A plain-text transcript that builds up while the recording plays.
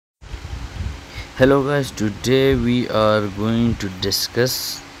Hello guys, today we are going to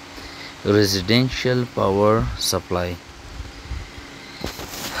discuss residential power supply.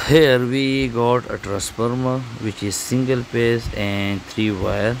 Here we got a transformer which is single phase and 3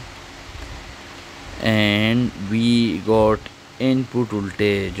 wire, and we got input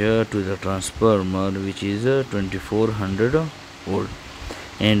voltage to the transformer which is 2400 volt,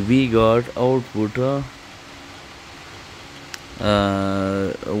 and we got output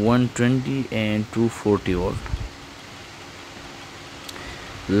 120 and 240 volt.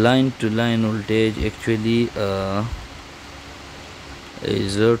 Line to line voltage actually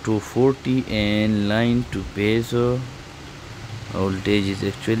is 240, and line to base voltage is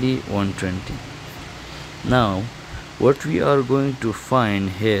actually 120. Now what we are going to find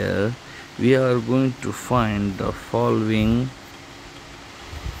here, we are going to find the following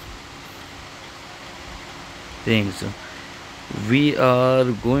things. We are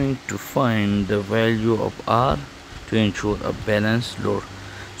going to find the value of R to ensure a balanced load.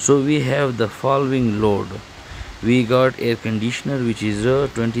 So we have the following load. We got air conditioner which is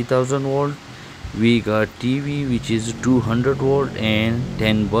 20,000 volt. We got TV which is 200 volt and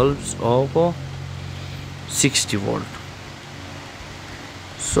 10 bulbs of 60 volt.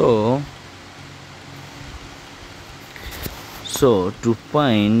 So to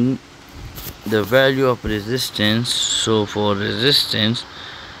find the value of resistance, so for resistance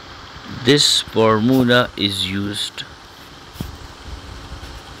this formula is used.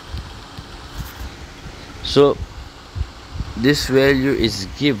 So this value is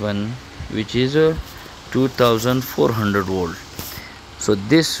given which is 2400 volt. So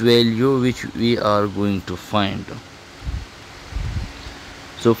this value which we are going to find.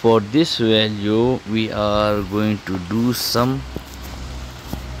 So for this value we are going to do some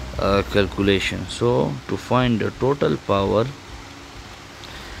calculation. So to find the total power,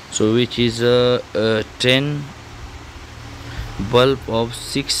 so which is 10 bulb of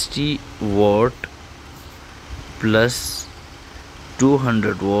 60 watt plus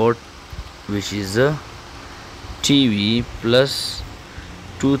 200 watt which is a TV plus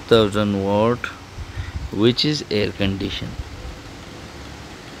 2000 watt which is air condition.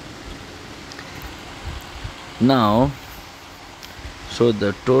 Now so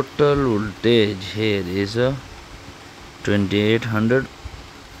the total voltage here is 2800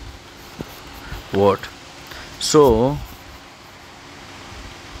 watt. So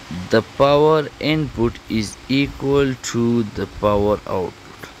the power input is equal to the power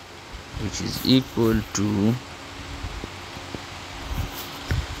output, which is equal to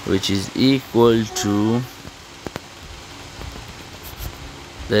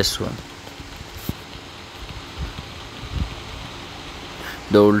this one.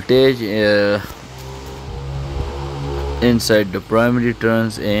 The voltage inside the primary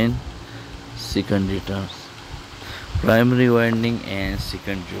turns and secondary turns, primary winding and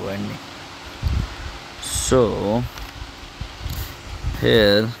secondary winding. So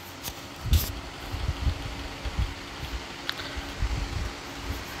here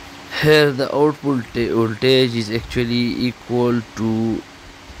the output voltage is actually equal to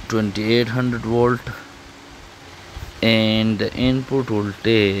 2800 volt, and the input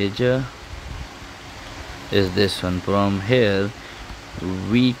voltage is this one. From here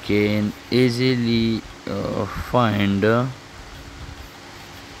we can easily find the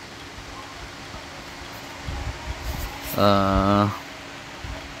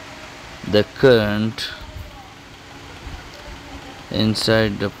current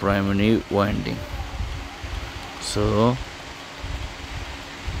inside the primary winding. So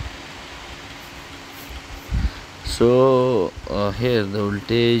here the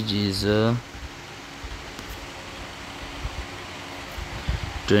voltage is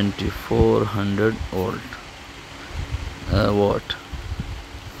 2400 watt.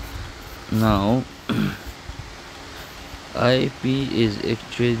 Now IP is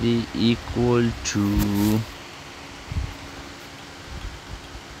actually equal to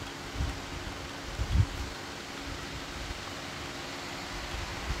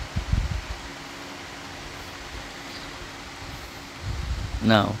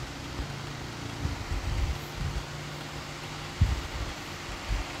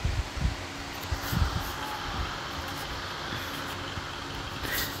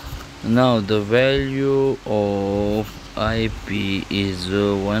now the value of IP is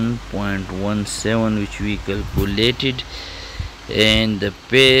 1.17 which we calculated, and the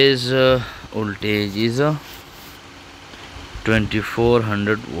phase voltage is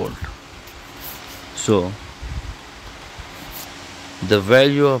 2400 volt. So the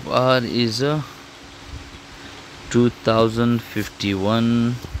value of R is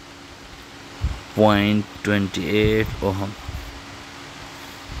 2051 0.28 ohm.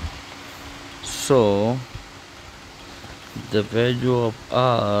 So the value of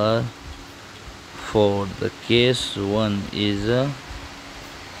R for the case 1 is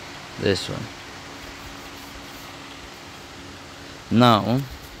this one. Now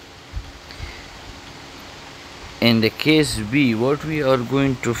in the case B, what we are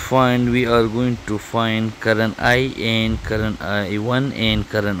going to find, we are going to find current I and current I1 and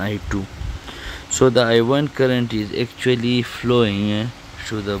current I2. So the I1 current is actually flowing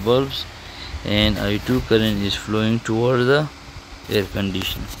through the bulbs, and I2 current is flowing toward the air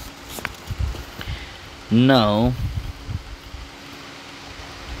conditioner. Now,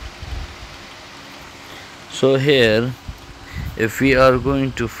 so here, if we are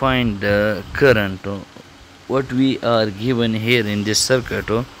going to find the current, what we are given here in this circuit,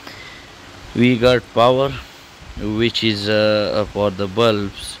 we got power, which is for the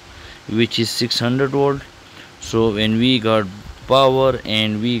bulbs, which is 600 volt. So when we got power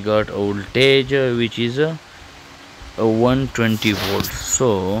and we got voltage, which is a 120 volts.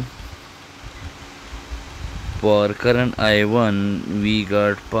 So for current I1 we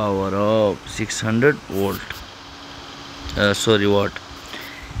got power of 600 volt, watt,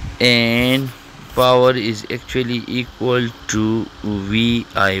 and power is actually equal to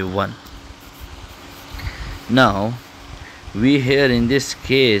VI1. Now V here in this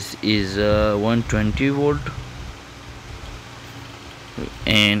case is 120 volt,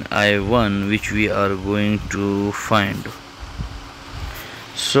 and I1 which we are going to find.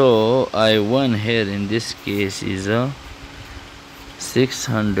 So I1 here in this case is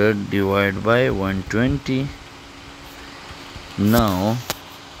 600 divided by 120. Now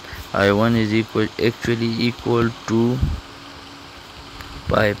I1 is actually equal to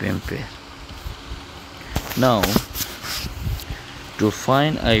 5 ampere. Now to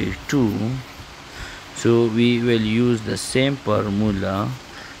find I2, so we will use the same formula.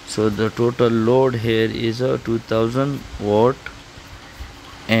 So the total load here is 2000 watt,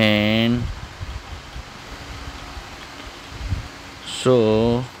 and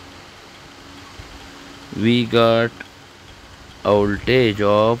so we got a voltage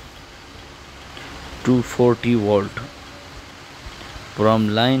of 240 volt from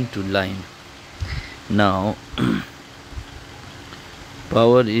line to line. Now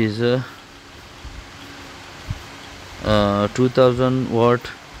power is 2000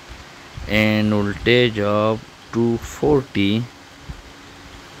 watt and voltage of 240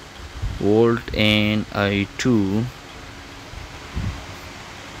 volt, and I2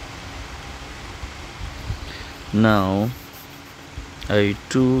 now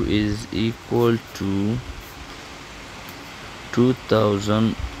I2 is equal to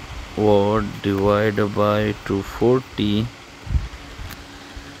 2000 watt divided by 240.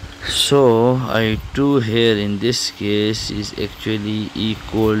 So I2 here in this case is actually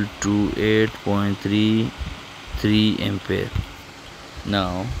equal to 8.33 ampere.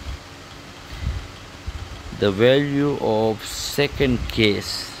 Now the value of second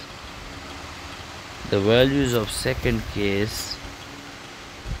case, the values of second case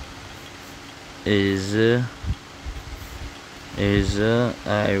is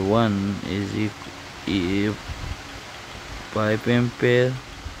I1 is 5 ampere,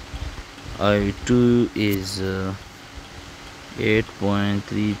 I2 is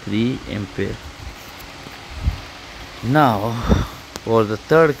 8.33 ampere. Now for the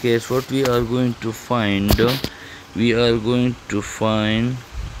third case, what we are going to find, we are going to find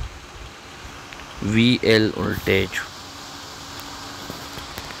VL voltage,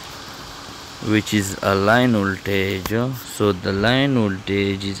 which is a line voltage. So the line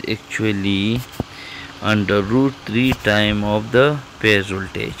voltage is actually under root 3 time of the phase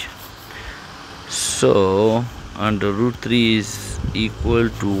voltage. So under root 3 is equal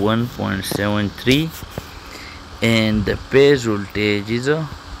to 1.73, and the phase voltage is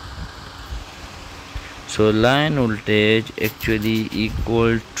so line voltage actually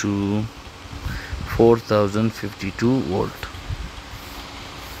equal to 4052 volt.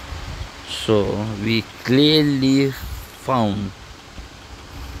 So we clearly found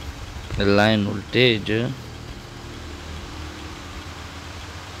the line voltage,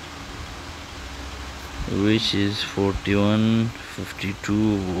 which is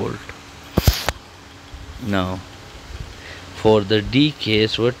 4152 volt. Now for the D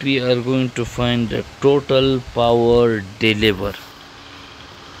case, what we are going to find, the total power delivered.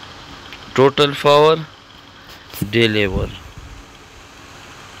 Total power delivered.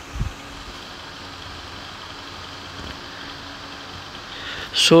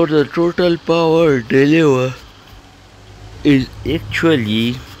 So the total power delivered is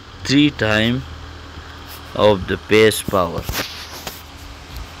actually 3 times of the base power.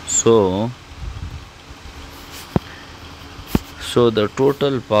 So the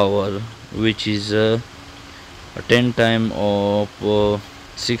total power, which is 10 time of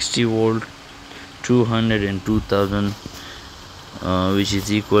 60 volt, 202,000, which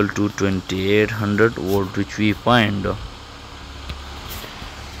is equal to 2800 volt, which we find.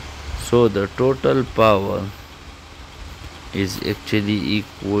 So the total power is actually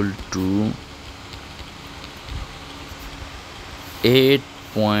equal to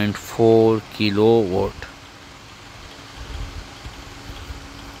 8.4 kilowatt.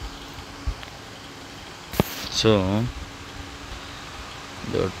 So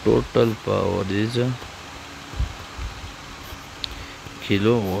the total power is a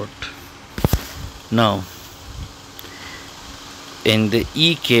kilowatt. Now in the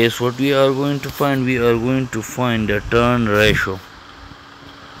E case, what we are going to find, we are going to find the turn ratio.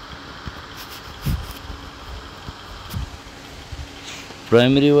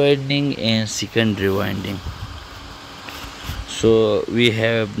 Primary winding and secondary winding. So we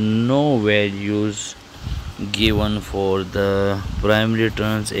have no values given for the primary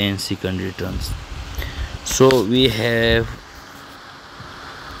turns and secondary turns. So we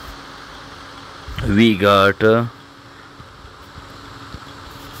got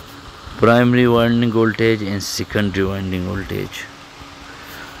primary winding voltage and secondary winding voltage.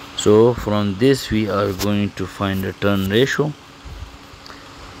 So from this we are going to find the turn ratio,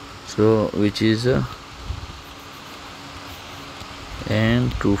 so which is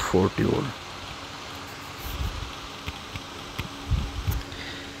and 240 volt.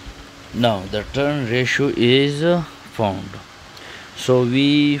 Now the turn ratio is found. So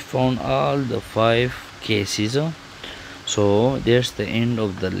we found all the 5 cases. So that's the end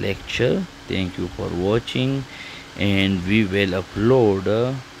of the lecture. Thank you for watching, and we will upload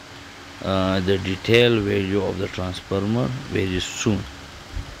the detailed value of the transformer very soon.